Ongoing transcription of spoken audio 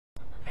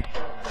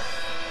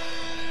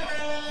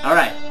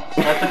Alright.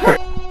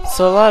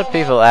 So a lot of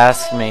people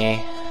ask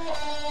me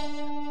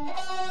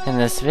in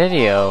this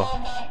video,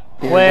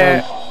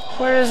 where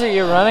is it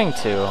you're running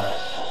to?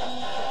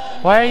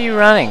 Why are you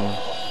running?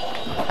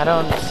 I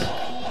don't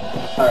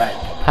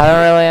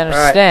really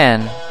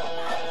understand.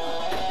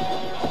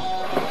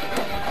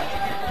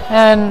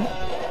 And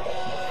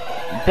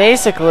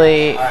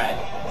basically,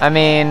 I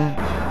mean,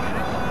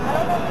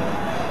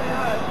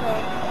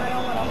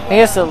 I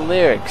guess the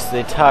lyrics,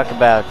 they talk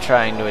about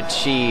trying to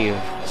achieve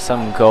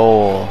some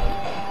goal,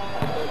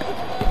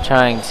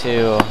 trying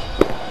to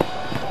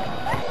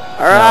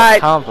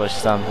accomplish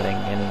something,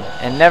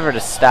 and never to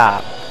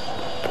stop.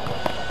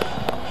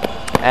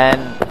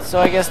 And so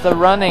I guess the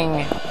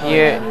running,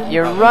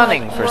 you're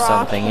running for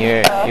something.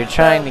 You're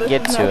trying to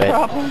get to it.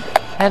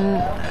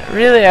 And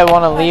really, I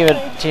want to leave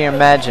it to your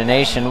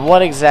imagination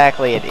what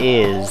exactly it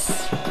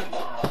is.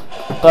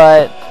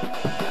 But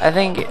I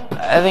think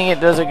it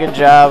does a good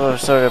job of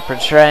sort of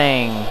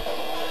portraying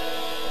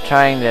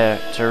trying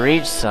to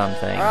reach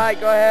something. All right,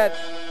 go ahead.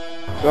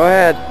 Go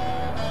ahead.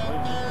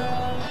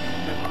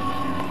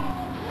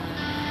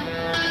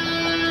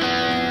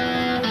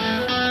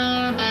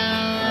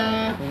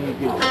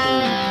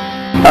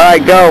 All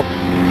right, go.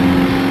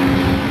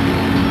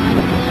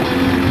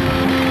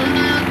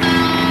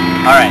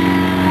 All right.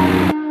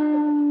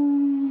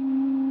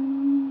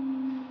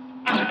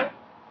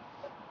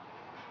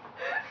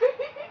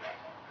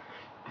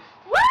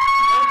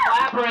 Don't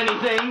clap or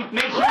anything.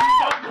 Make sure you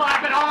don't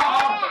clap at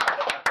all.